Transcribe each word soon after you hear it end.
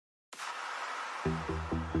Hello?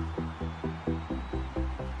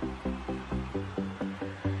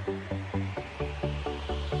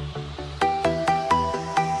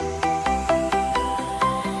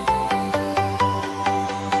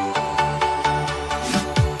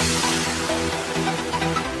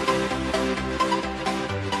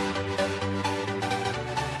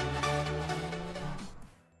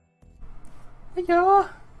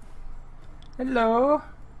 Hello?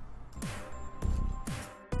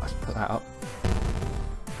 Let's put that up.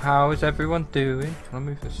 How is everyone doing? Can I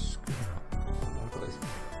move the screen up? I've got this.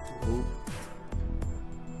 Ooh.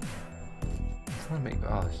 Trying to make.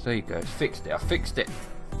 Oh, there you go. It's fixed it. I fixed it.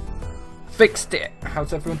 Fixed it.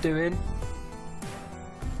 How's everyone doing?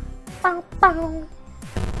 Bow, bow.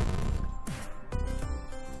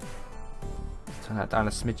 Turn that down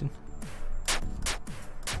a smidgen.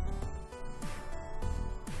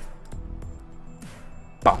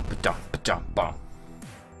 Bum, ba-dum, ba-dum, bum.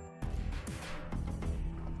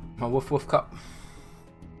 My woof woof cup.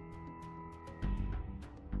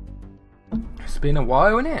 It's been a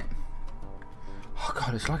while, isn't it? Oh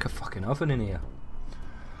god, it's like a fucking oven in here.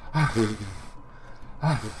 Oh,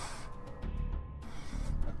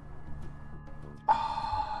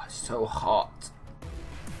 it's so hot.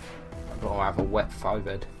 I'm gonna have a wet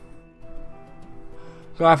 5-head.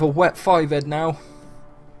 Gonna have a wet 5-head now.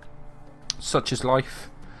 Such is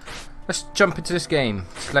life. Let's jump into this game.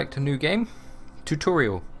 Select a new game.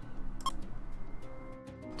 Tutorial.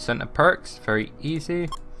 Center perks. Very easy.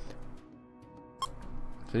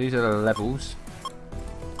 So these are the levels.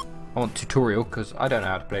 I want tutorial because I don't know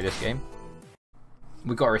how to play this game.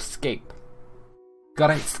 We gotta escape.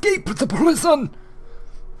 Gotta escape the prison!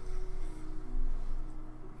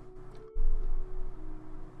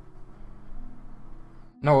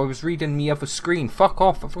 No, I was reading the other screen. Fuck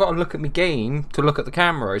off. I forgot to look at my game to look at the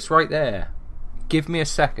camera. It's right there. Give me a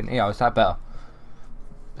second. Yeah, is that better?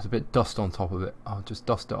 There's a bit of dust on top of it. I'll just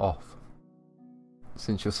dust it off.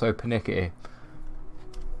 Since you're so panicky.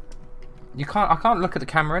 I can't look at the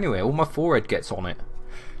camera anyway. All my forehead gets on it.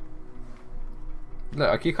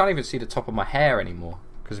 Look, you can't even see the top of my hair anymore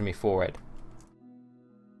because of my forehead.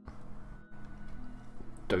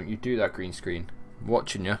 Don't you do that, green screen. I'm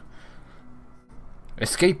watching you.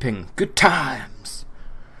 Escaping. Good times.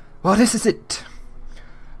 Well, this is it.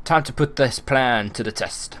 Time to put this plan to the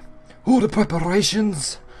test. All the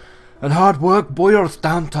preparations and hard work boils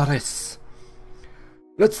down to this.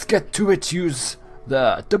 Let's get to it. Use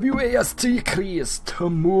the WASD keys to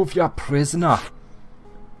move your prisoner.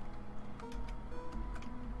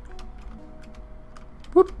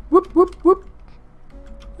 Whoop, whoop, whoop, whoop.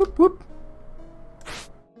 Whoop, whoop.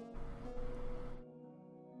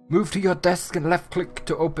 Move to your desk and left click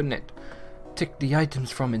to open it. Tick the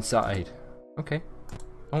items from inside. Okay.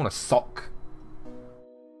 I want a sock.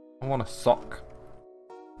 I want a sock.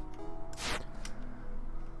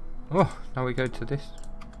 Oh, now we go to this.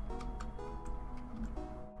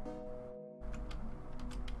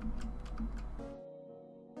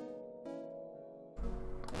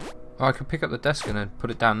 Oh, I can pick up the desk and then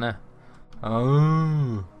put it down there.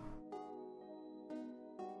 Oh.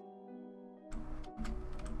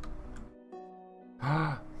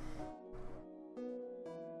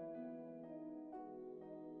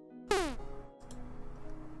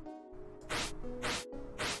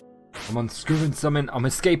 I'm unscrewing something. I'm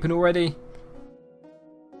escaping already.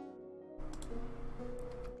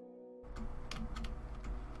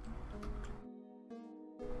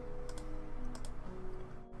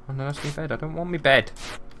 Oh no, that's my bed. I don't want my bed.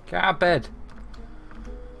 Get out of bed.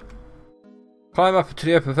 Climb up to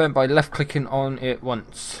the open vent by left clicking on it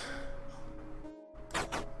once.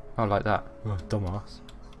 Oh, like that. Oh, dumbass.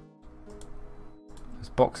 There's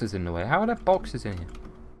boxes in the way. How are there boxes in here?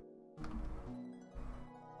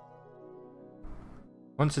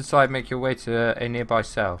 Once inside, make your way to a nearby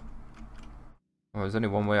cell. Well, there's only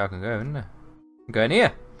one way I can go, isn't there? I'm going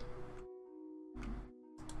here.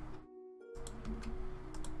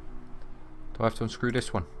 Do I have to unscrew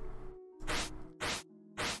this one?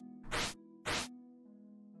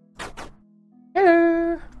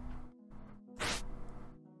 Hello.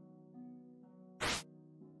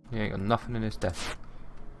 You ain't got nothing in this desk.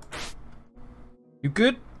 You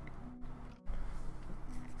good?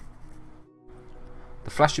 The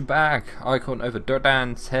flashing bag icon over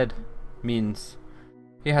Durdan's head means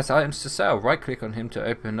he has items to sell. Right click on him to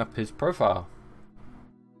open up his profile.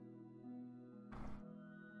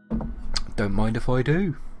 Don't mind if I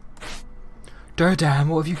do. Durdan,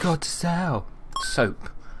 what have you got to sell? Soap.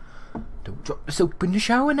 Don't drop the soap in the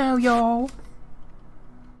shower now, y'all.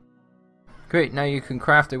 Great, now you can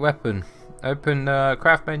craft a weapon. Open the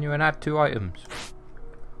craft menu and add 2 items.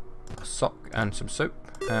 sock and some soap,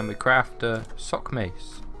 and we craft a sock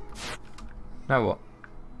mace. Now what?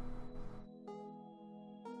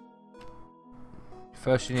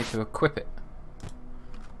 First you need to equip it.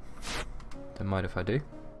 Don't mind if I do.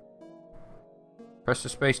 Press the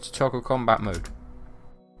space to toggle combat mode.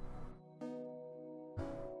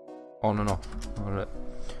 On and off.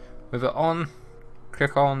 With it on,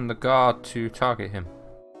 click on the guard to target him.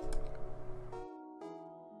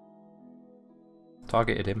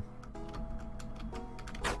 Targeted him.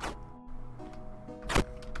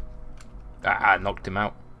 Ah, knocked him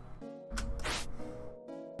out.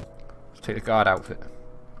 Let's take the guard outfit.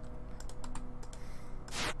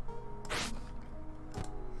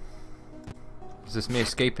 Is this me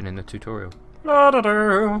escaping in the tutorial?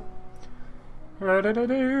 La-da-do!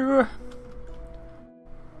 La-da-da-do!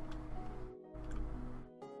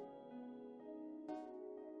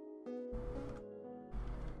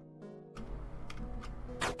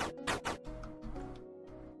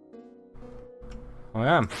 I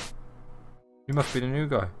am. You must be the new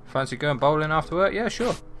guy. Fancy going bowling after work? Yeah,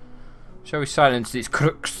 sure. Shall we silence these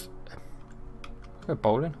crooks? Go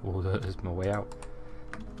bowling? Oh, there's my way out.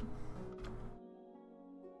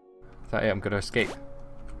 Is that it? I'm going to escape.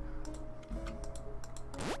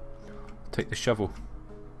 Take the shovel.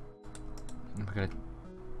 I'm going to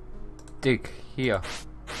dig here.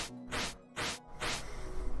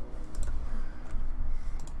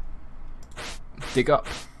 Dig up.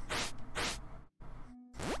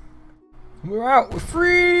 We're out! We're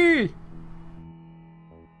free!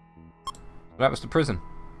 That was the prison.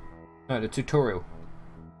 No, the tutorial.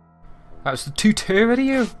 That was the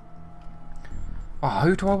tutorial! Oh,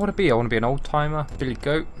 who do I want to be? I want to be an old timer, Billy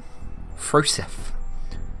Goat, Froseth,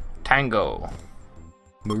 Tango,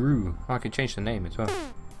 Maru. Oh, I can change the name as well.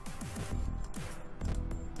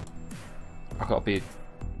 I gotta be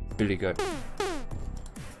Billy Goat.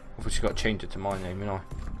 I've just got to change it to my name, you know.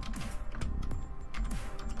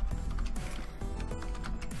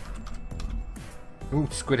 Ooh,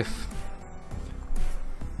 Squidif.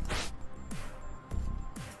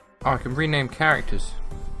 Oh, I can rename characters.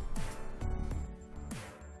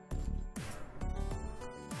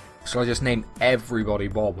 So I just name everybody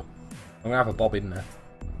Bob. I'm gonna have a Bob in there.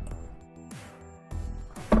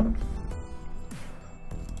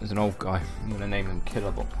 There's an old guy. I'm gonna name him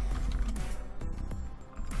Killer Bob.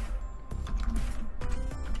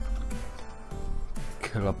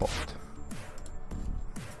 Killer Bob.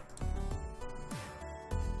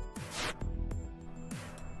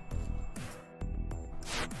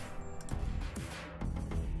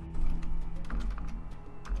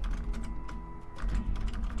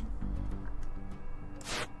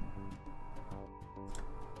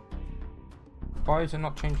 Why is it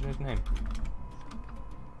not changing his name?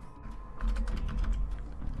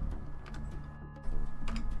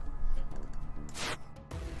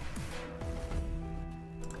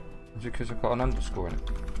 Is it because I've got an underscore in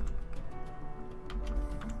it?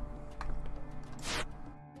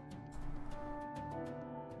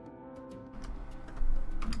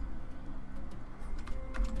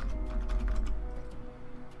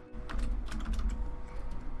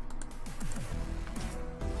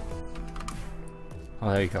 Oh,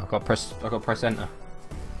 there you go. I've got to press enter.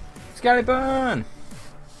 Scallyburn!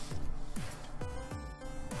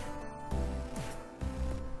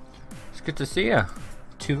 It's good to see you.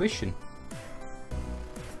 Tuition.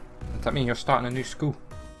 Does that mean you're starting a new school?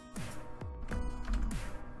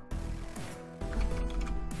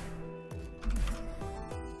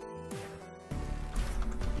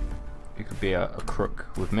 You could be a crook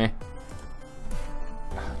with me.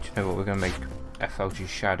 Do you know what? We're gonna make FLG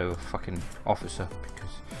Shadow a fucking officer because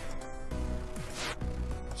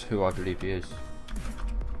that's who I believe he is.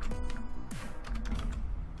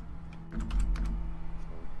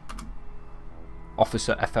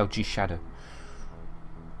 Officer FLG Shadow.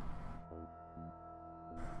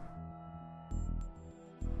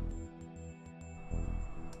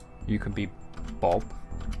 You can be Bob.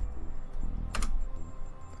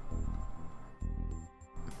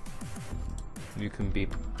 You can be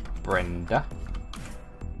Brenda.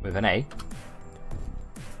 With an A.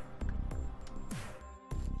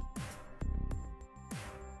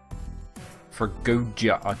 For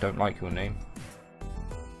Goja, I don't like your name.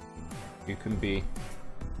 You can be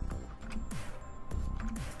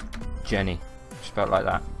Jenny, spelled like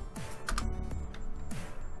that.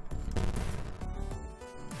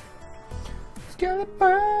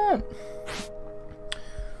 Skeleton!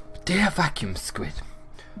 Dear VacuumSquid,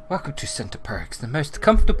 welcome to Center Perks, the most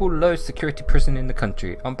comfortable, low security prison in the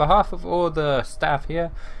country. On behalf of all the staff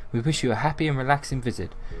here, we wish you a happy and relaxing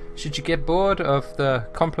visit. Should you get bored of the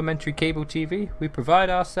complimentary cable TV we provide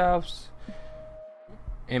ourselves,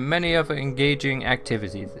 in many other engaging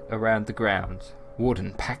activities around the grounds.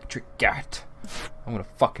 Warden Patrick Gatt. I'm gonna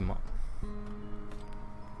fuck him up.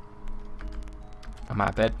 I'm out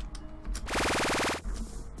of bed.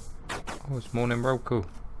 Oh, it's morning roll, cool.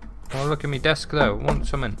 Oh, look at me desk though. I want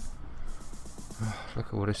something. Oh, look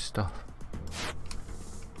at all this stuff.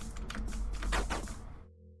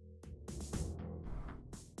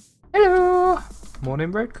 Hello!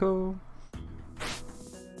 Morning road, cool.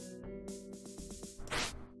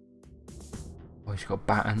 Oh, he's got a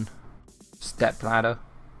baton. Step ladder.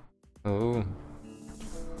 Oh.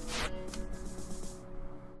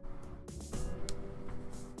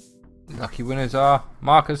 Lucky winners are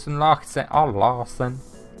Marcus and Larson. Oh, Larson.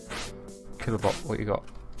 Killabot, what you got?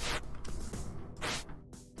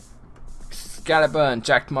 Scalaburn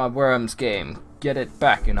jacked my worms game. Get it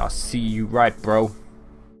back and I'll see you right, bro.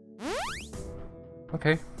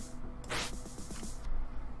 Okay.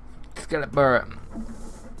 Scalaburn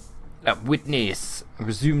Whitney's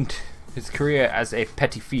resumed his career as a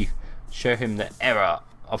petty thief. Show him the error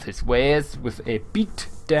of his ways with a beat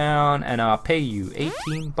down and I'll pay you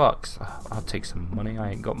 18 bucks. I'll take some money,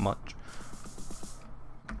 I ain't got much.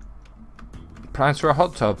 Plans for a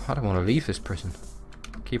hot tub. I don't want to leave this prison.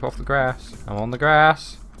 Keep off the grass. I'm on the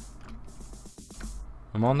grass.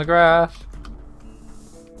 I'm on the grass.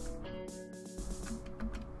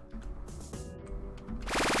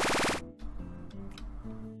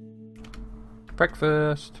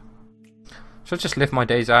 Breakfast. So just live my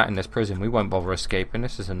days out in this prison. We won't bother escaping.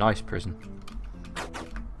 This is a nice prison.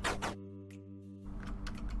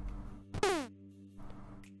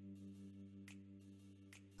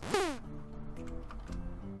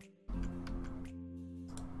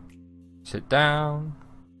 Sit down.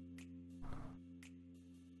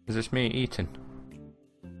 Is this me eating?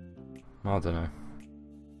 I don't know.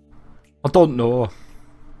 I don't know.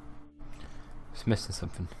 It's missing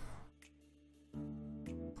something.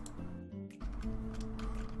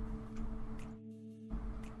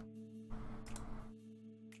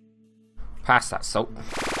 Pass that salt.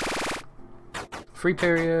 Free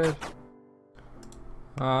period.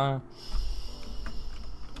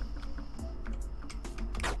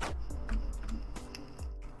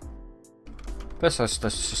 Best I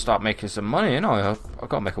start making some money, you know. I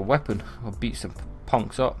gotta make a weapon. I'll beat some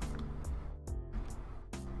punks up.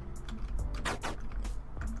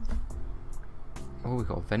 Oh, we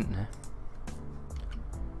got a vent there.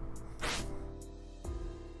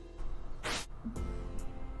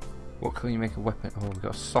 What can you make a weapon? Oh, we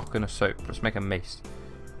got a sock and a soap. Let's make a mace.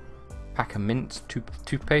 Pack of mints,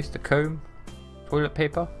 toothpaste, a comb, toilet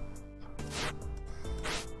paper.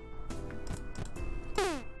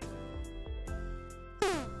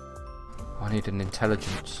 I need an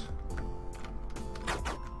intelligence.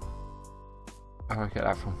 Where do I get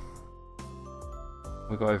that from?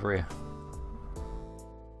 We got over here.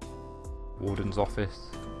 Warden's office.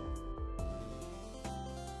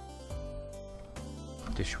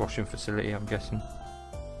 Dishwashing facility, I'm guessing.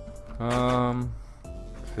 For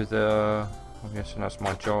the... I'm guessing that's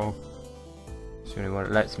my job. It's the only one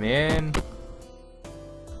that lets me in.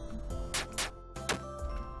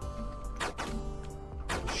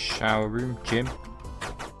 Shower room, gym.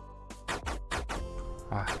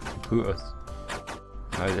 Computers.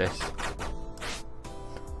 Know this.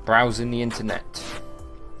 Browsing the internet.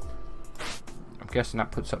 I'm guessing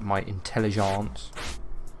that puts up my intelligence.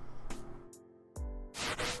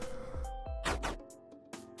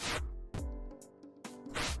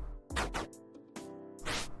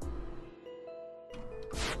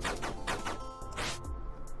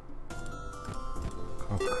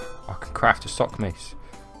 I can craft a sock mace.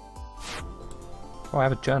 Oh, I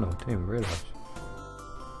have a journal. I didn't even realise.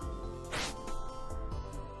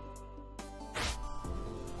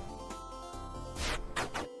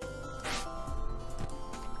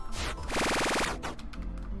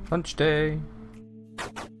 Lunch day.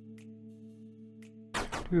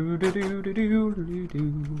 Do do do do do do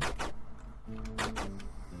do.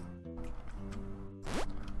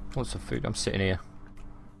 What's the food? I'm sitting here.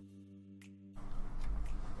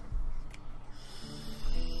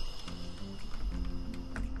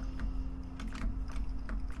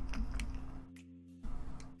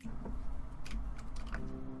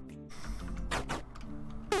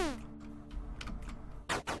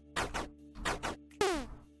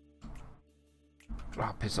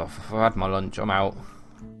 Oh, piss off. If I've had my lunch, I'm out.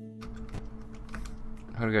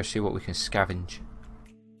 I'm gonna go see what we can scavenge.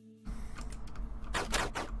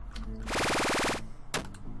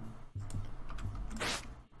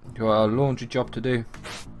 Got a laundry job to do.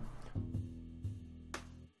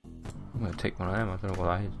 I'm gonna take one of them. I don't know what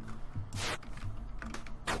that is.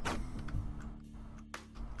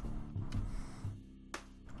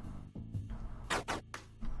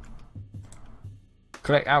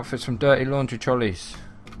 Collect outfits from dirty laundry trolleys.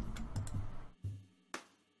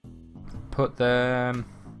 Put them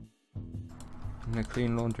in the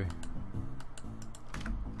clean laundry.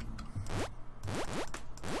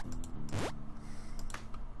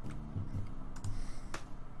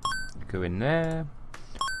 Go in there.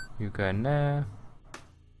 You go in there.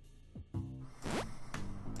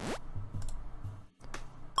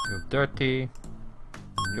 You're dirty.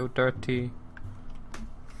 You're dirty.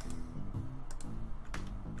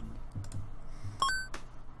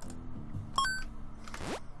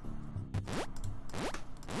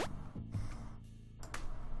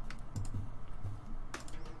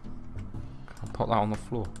 I'll put that on the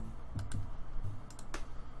floor.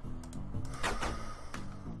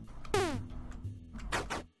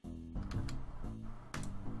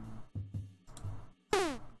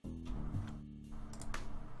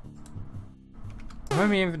 I'm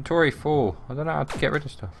only inventory full. I don't know how to get rid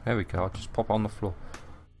of stuff. There we go. I'll just pop it on the floor.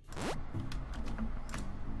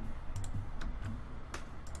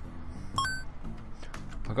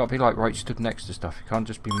 I've got to be like right stood next to stuff. You can't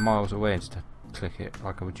just be miles away and just click it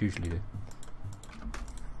like I would usually do.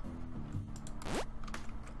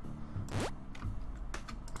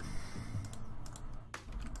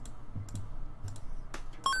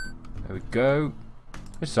 There we go.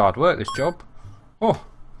 This is hard work, this job. Oh,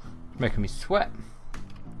 it's making me sweat.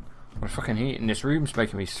 The fucking heat in this room's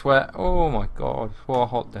making me sweat. Oh my god, what a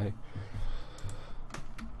hot day.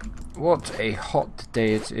 What a hot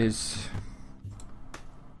day it is.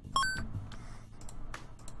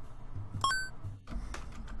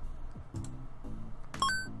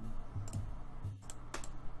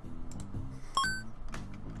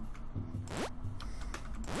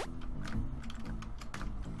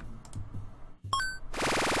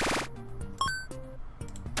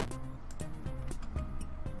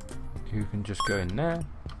 You can just go in there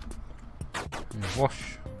and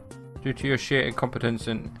wash. Due to your sheer incompetence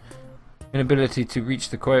and inability to reach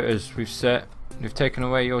the quotas we've set, we've taken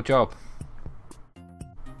away your job.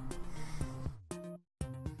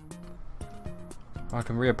 I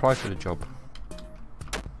can reapply for the job.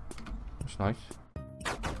 That's nice.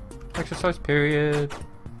 Exercise period.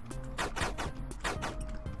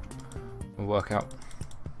 We'll work out.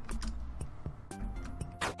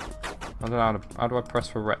 I don't know how do I press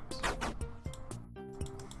for reps?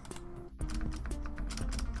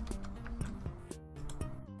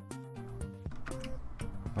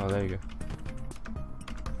 Oh, there you go.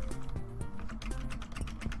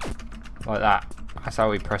 Like that. That's how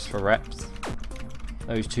we press for reps.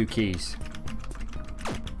 Those two keys.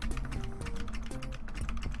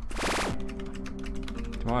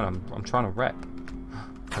 Come on, I'm trying to rep.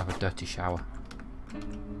 Have a dirty shower.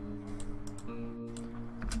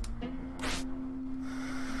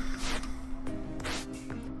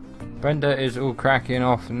 Brenda is all cracking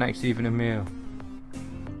off the next evening meal.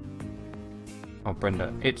 Oh,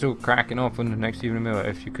 Brenda, it's all cracking off on the next evening meal.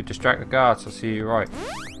 If you could distract the guards, I'll see you right.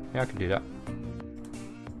 Yeah, I can do that.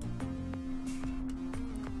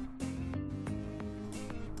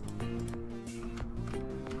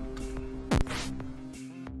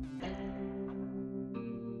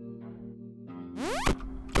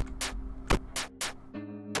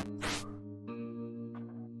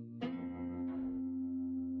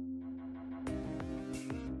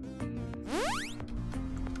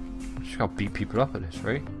 I'll beat people up at this,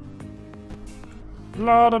 right?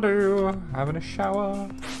 La da do, having a shower.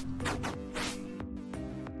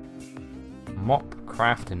 Mop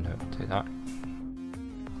crafting note, take that.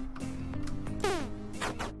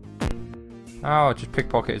 Oh, I just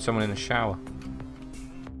pickpocketed someone in the shower.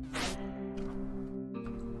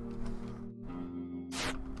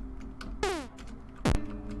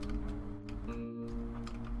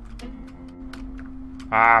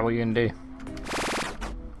 Ah, what are you gonna do?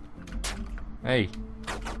 Hey,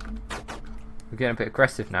 we're getting a bit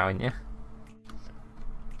aggressive now, ain't you?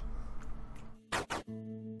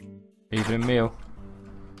 Evening meal.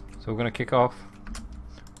 So we're gonna kick off.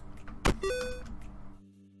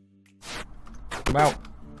 Come out.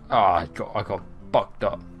 Ah, oh, I got bucked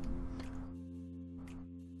up.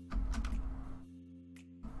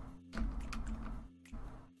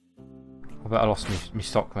 I bet I lost me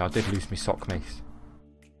sock mace. I did lose me sock mace.